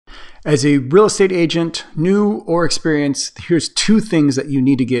As a real estate agent, new or experienced, here's 2 things that you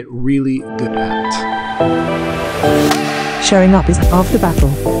need to get really good at. Showing up is half the battle,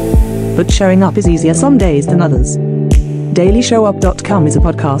 but showing up is easier some days than others. DailyShowUp.com is a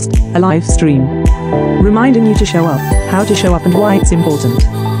podcast, a live stream, reminding you to show up, how to show up, and why it's important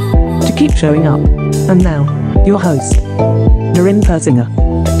to keep showing up. And now, your host, Doreen Persinger.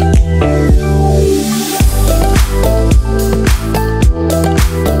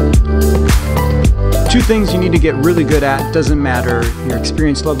 Two things you need to get really good at. Doesn't matter your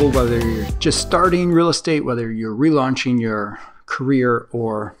experience level, whether you're just starting real estate, whether you're relaunching your career,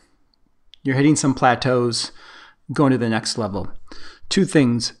 or you're hitting some plateaus, going to the next level. 2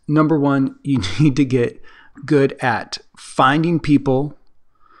 things. Number 1, you need to get good at finding people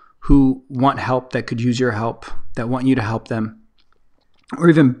who want help, that could use your help, that want you to help them. Or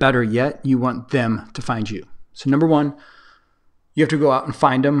even better yet, you want them to find you. So number 1, you have to go out and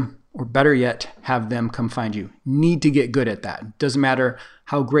find them. Or better yet, have them come find you. Need to get good at that. Doesn't matter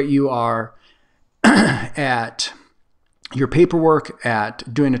how great you are at your paperwork,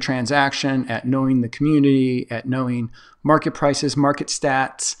 at doing a transaction, at knowing the community, at knowing market prices, market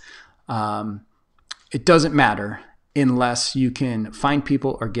stats. It doesn't matter unless you can find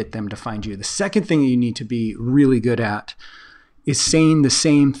people or get them to find you. The second thing you need to be really good at is saying the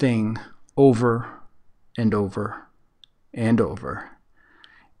same thing over and over and over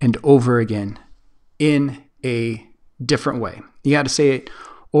and over again in a different way. You got to say it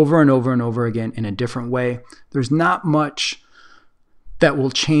over and over and over again in a different way. There's not much that will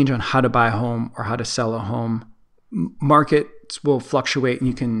change on how to buy a home or how to sell a home. Markets will fluctuate, and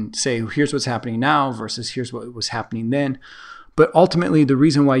you can say, here's what's happening now versus here's what was happening then. But ultimately, the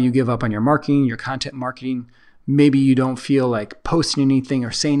reason why you give up on your marketing, your content marketing, maybe you don't feel like posting anything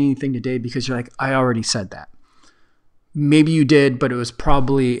or saying anything today because you're like, I already said that. Maybe you did, but it was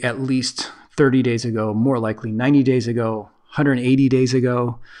probably at least 30 days ago, more likely 90 days ago, 180 days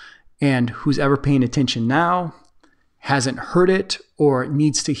ago. And who's ever paying attention now hasn't heard it or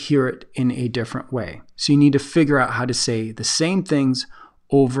needs to hear it in a different way. So you need to figure out how to say the same things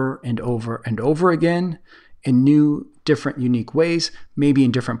over and over and over again in new, different, unique ways, maybe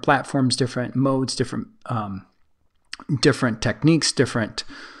in different platforms, different modes, different techniques, different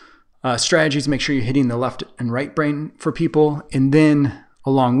strategies. Make sure you're hitting the left and right brain for people. And then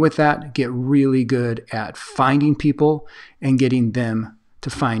along with that, get really good at finding people and getting them to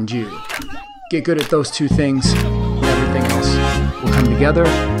find you. Get good at those 2 things, and everything else will come together.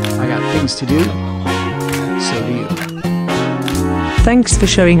 I got things to do. So do you. Thanks for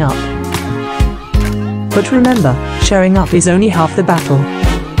showing up. But remember, showing up is only half the battle.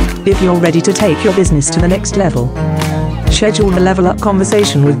 If you're ready to take your business to the next level, schedule a Level Up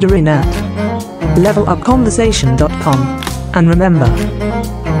conversation with Doreen at levelupconversation.com. And remember,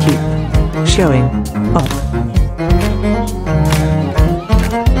 keep showing up.